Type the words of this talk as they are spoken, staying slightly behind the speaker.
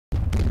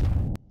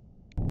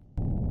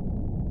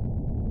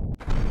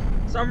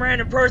Some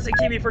random person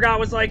Kiwi forgot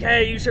was like,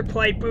 hey, you should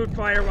play Boot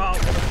Fighter while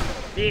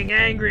being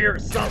angry or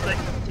something.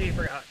 Kiwi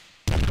forgot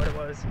what it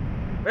was.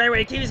 But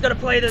anyway, Kiwi's gonna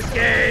play this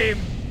game.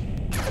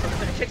 He's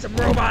gonna kick some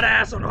robot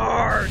ass on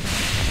hard.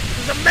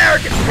 This is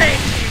American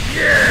Paint Scheme,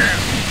 yeah!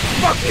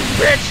 Fuck you,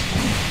 bitch!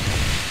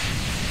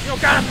 You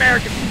don't got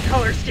American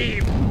color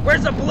scheme.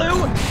 Where's the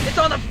blue? It's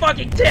on the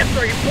fucking tips,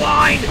 are you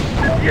blind?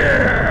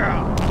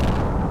 Yeah!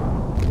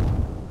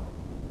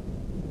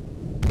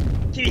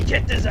 Kiwi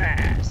kicked his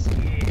ass,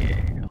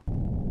 yeah.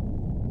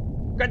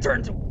 Gonna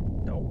turn to...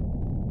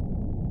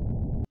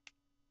 no.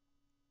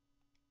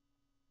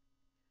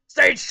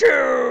 Stage 2!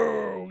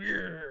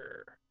 Yeah!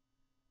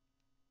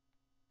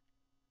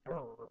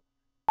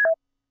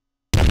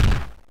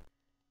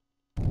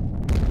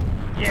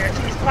 Yeah,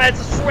 Kiwi's plans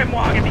to swim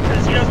wagon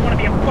because he doesn't want to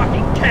be a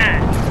fucking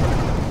cat.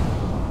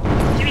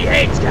 Kiwi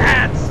hates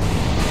cats!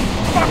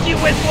 Fuck you,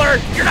 Whistler!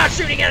 You're not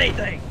shooting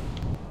anything!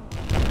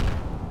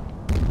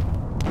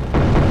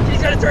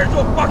 He's gonna turn into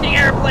a fucking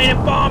airplane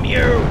and bomb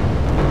you!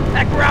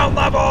 At ground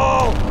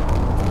level!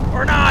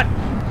 Or not!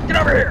 Get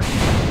over here!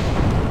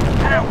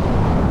 Ow!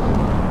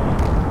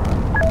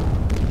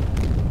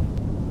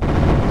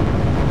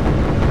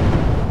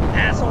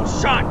 Asshole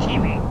shot,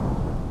 Kiwi!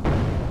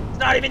 It's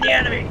not even the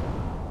enemy!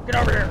 Get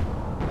over here!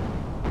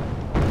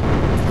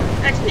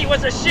 XP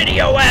was a shitty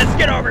OS!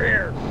 Get over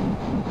here!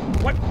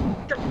 What?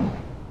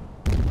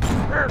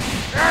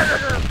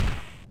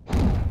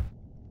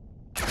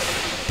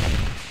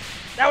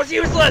 That was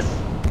useless!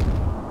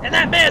 And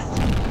that missed!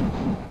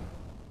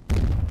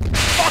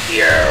 Fuck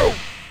you!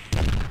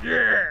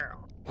 Yeah!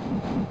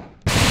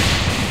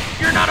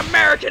 You're not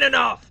American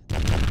enough!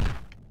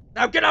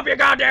 Now get up, you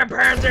goddamn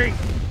pansy!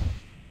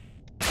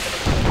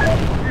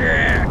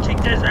 Yeah,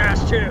 kicked his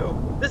ass too!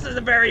 This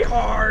isn't very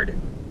hard!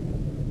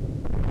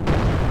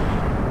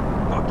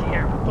 Fuck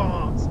yeah,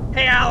 bombs!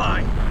 Hey,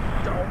 ally!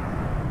 Don't.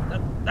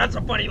 That's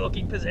a funny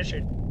looking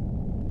position.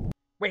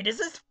 Wait, is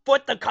this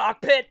foot the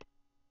cockpit?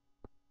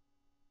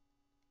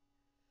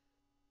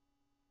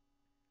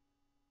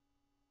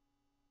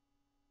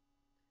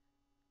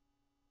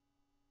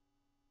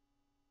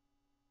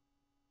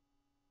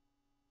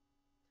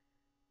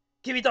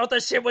 Kiwi thought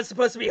this shit was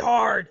supposed to be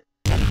hard.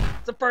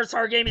 It's the first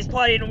hard game he's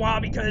played in a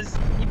while because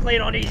he played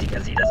on easy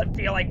because he doesn't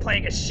feel like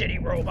playing as shitty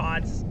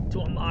robots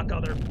to unlock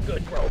other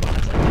good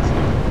robots like this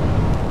one.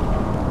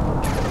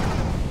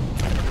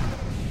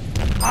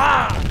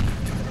 Ah!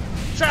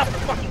 Shut up,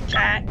 fucking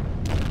cat!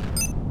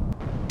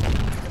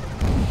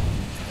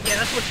 Yeah,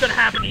 that's what's gonna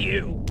happen to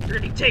you. You're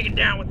gonna be taken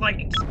down with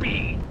lightning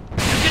speed.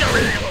 Now get over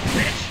here, little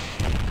bitch!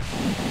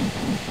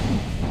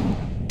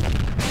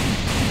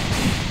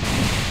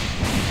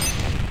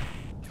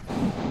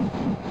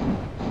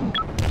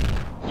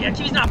 Yeah,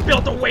 Kiwi's not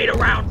built to wait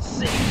around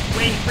sitting,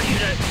 waiting for you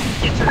to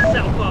get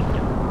yourself up,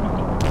 you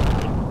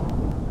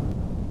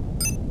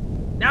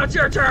fucking... Now it's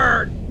your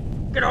turn!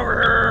 Get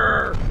over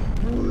here!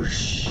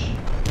 Whoosh!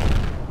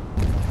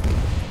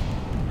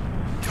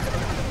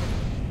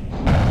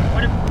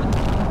 What if...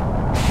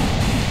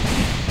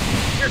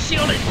 Your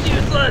shield is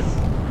useless!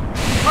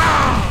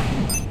 Ah!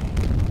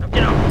 Now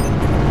get up!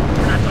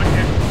 We're not done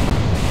yet.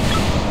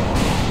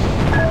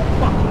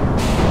 Fuck you!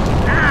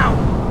 Ow!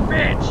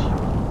 Bitch!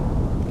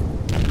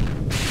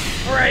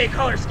 Hooray,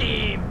 color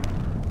scheme!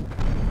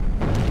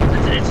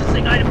 That's an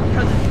interesting item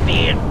because it's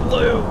being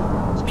blue,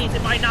 which means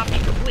it might not be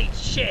complete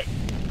shit.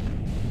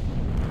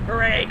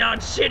 Hooray,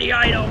 non-shitty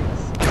items!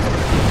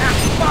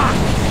 Ah,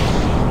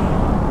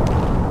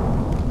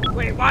 fuck!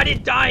 Wait, why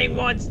did dying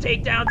once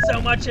take down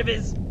so much of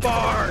his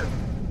bar?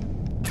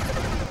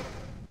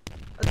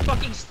 That's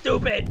fucking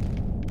stupid! And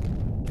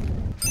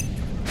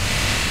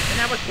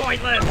that was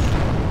pointless!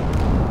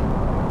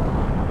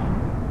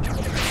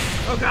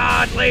 Oh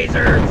god,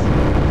 lasers!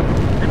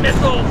 And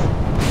missiles!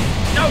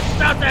 No,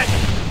 stop that!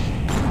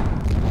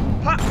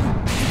 Huh?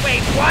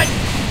 Wait, what?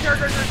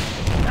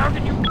 How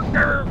can you...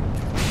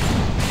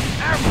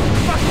 Ow,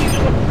 fuck you,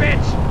 little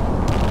bitch!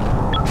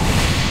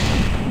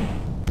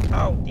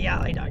 Oh, the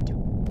ally died too.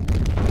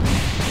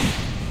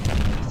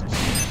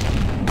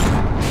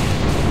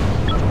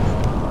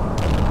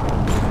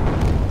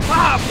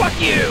 Ah, fuck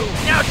you!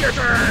 Now it's your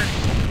turn!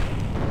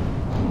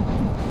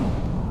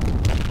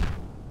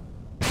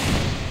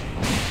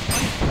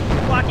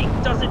 Blocking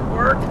doesn't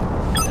work?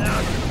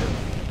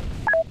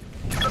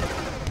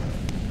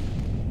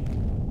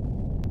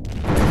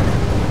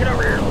 Get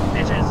over here, little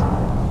bitches!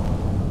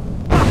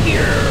 Fuck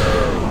you!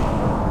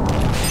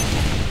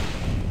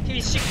 Can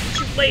you shoot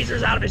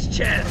lasers out of his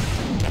chest?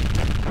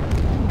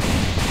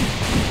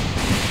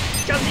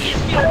 Because he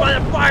is fueled by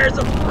the fires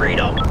of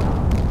freedom!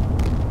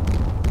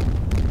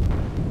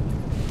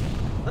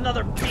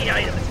 Another B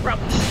item is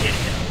probably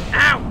shitty.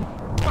 Ow!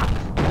 Fuck!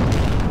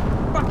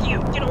 Fuck you!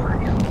 Get over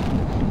here!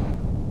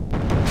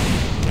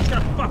 He's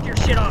gonna fuck your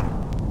shit up!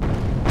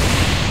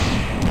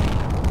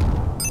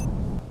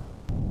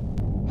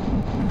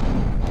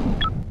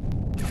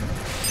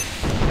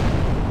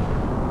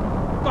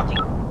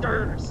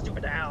 Fucking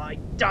stupid ally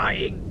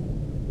dying!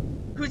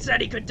 Who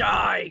said he could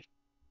die?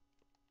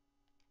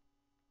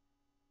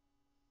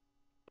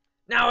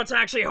 Now it's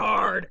actually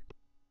hard.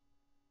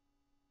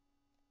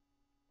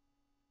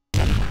 Oh,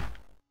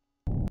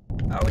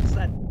 it's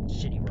that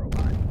shitty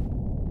robot.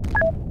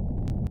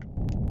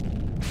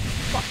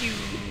 Fuck you!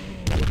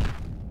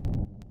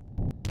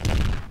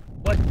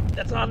 What?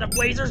 That's not enough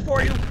lasers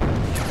for you?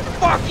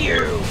 Fuck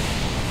you!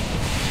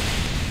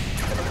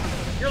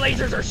 Your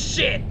lasers are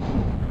shit!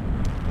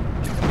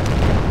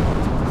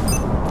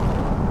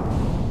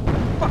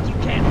 Fuck you,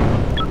 Ken!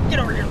 Get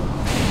over here!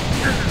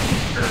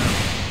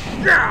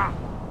 Yeah!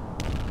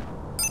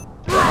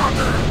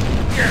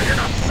 Yeah, you're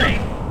not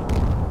safe!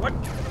 What?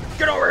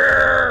 Get over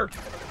here!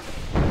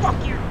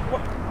 Fuck you!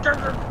 What?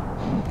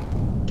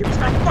 Kiwi's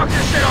gonna fuck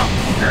your shit up!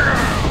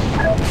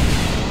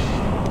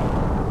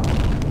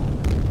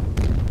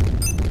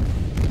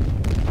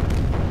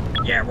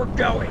 Yeah, we're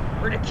going.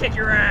 We're gonna kick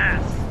your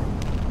ass.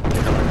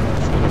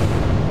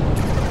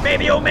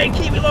 Maybe it'll make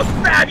Kiwi look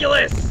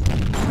fabulous!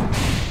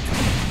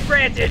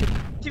 Granted,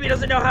 Kiwi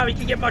doesn't know how he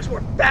can get much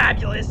more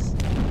fabulous.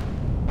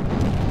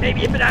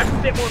 Maybe if it had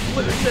a bit more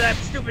blue so that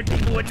stupid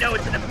people would know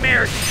it's an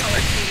American color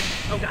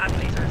scheme. Oh god,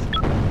 lasers.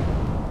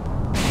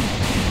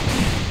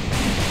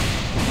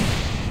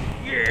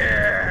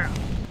 Yeah!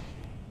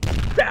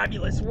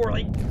 Fabulous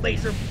whirling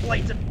laser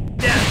blades of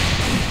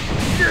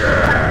death.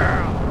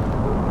 Yeah!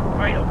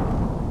 Alright,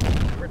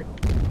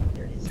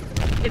 there it is.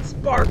 It's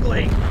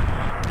sparkling!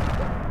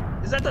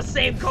 Is that the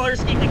same color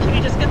scheme? Can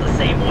you just get the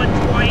same one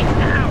twice?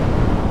 Ow!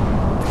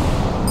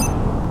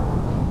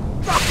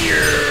 Fuck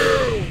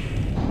you!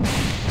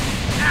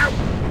 Ow!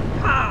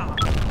 Ha!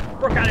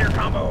 Work out of your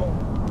combo!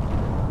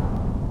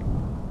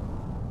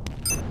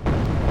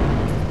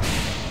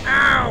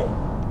 Ow!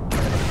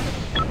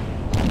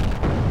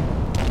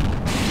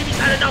 Kiwi's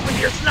had enough of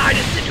your snide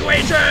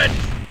insinuations!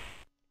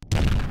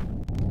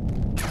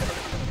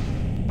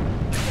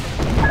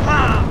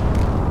 Ha!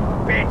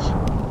 Bitch!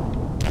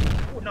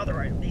 Oh, another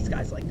item. These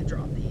guys like to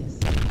drop these.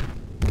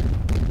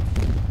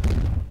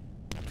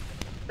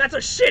 That's a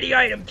shitty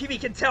item! Kiwi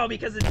can tell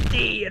because it's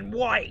D and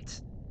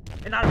white!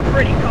 And not a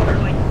pretty color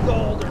like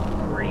gold or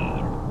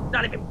green.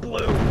 Not even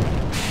blue.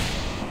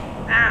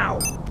 Ow!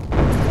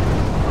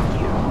 Fuck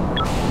you.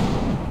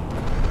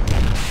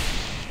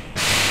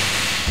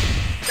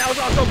 That was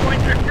also going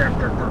to...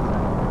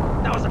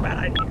 That was a bad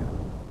idea.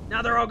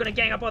 Now they're all gonna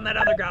gang up on that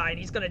other guy, and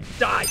he's gonna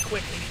die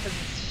quickly because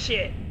it's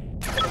shit.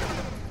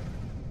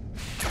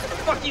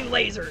 Fuck you,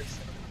 lasers!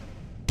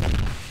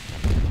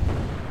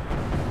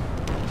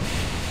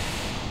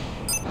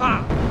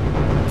 Ha!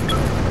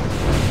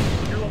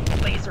 Your little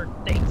laser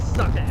things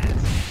suck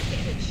ass.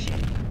 Damn it,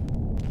 shit.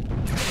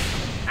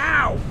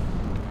 Ow!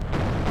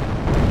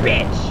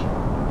 Bitch!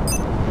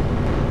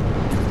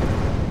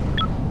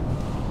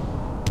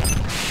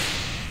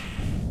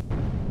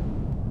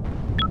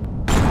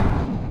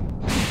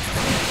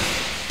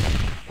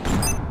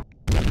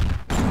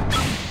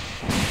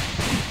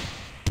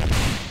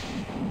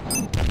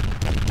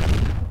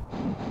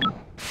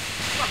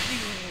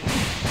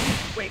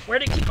 Where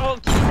did all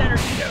of Kiwi's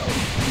energy go?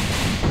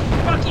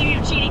 Fuck you,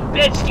 you cheating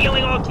bitch,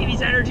 stealing all of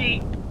Kiwi's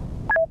energy!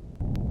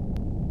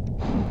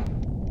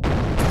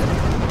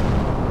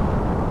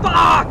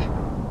 Fuck!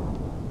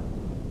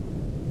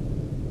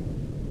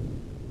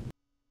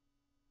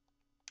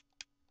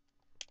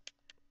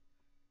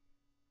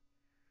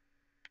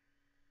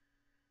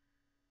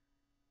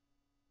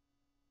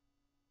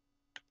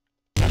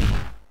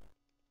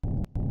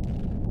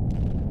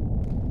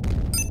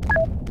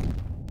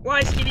 Why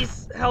is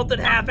Kiwi's health at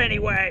half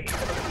anyway?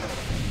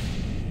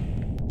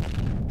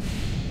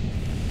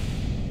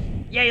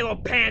 Yeah, you little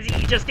pansy,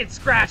 you just get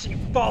scratched and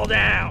you fall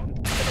down.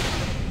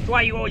 That's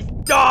why you always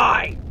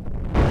die.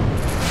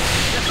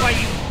 That's why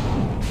you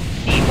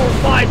need more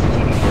lives from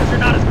Kiwi, because you're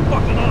not as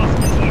fucking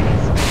awesome as he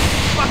is.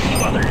 Fuck you,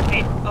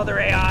 other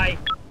AI.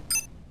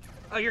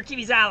 Oh, you're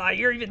Kiwi's ally.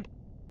 You're even...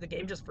 The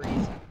game just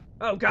freeze.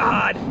 Oh,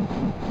 God.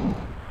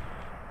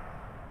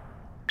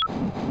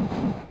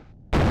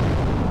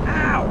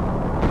 Ow!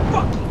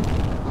 Fuck you!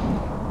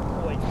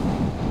 Boy.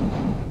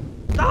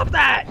 Stop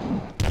that!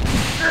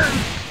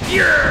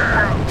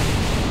 Yeah!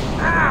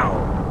 Ow!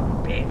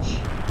 Bitch.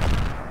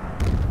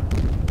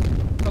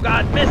 Oh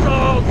god,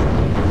 missiles!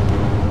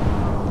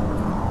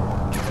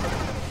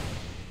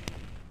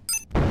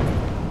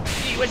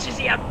 He wishes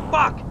he had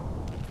fuck!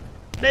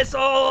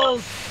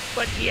 Missiles!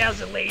 But he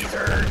has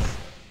lasers.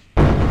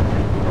 A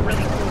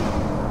really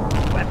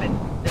cool weapon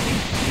that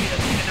he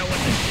doesn't even know what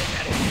this shit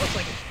that is. It looks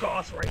like it's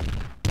Gauss right.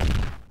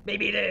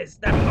 Maybe it is.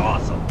 That'd be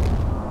awesome.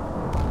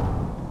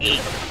 Eat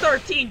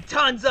 13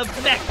 tons of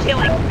mech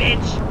killing,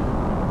 bitch!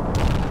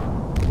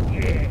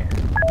 Yeah.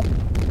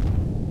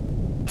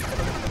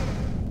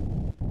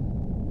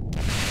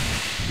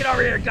 Get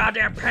over here,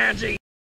 goddamn pansy!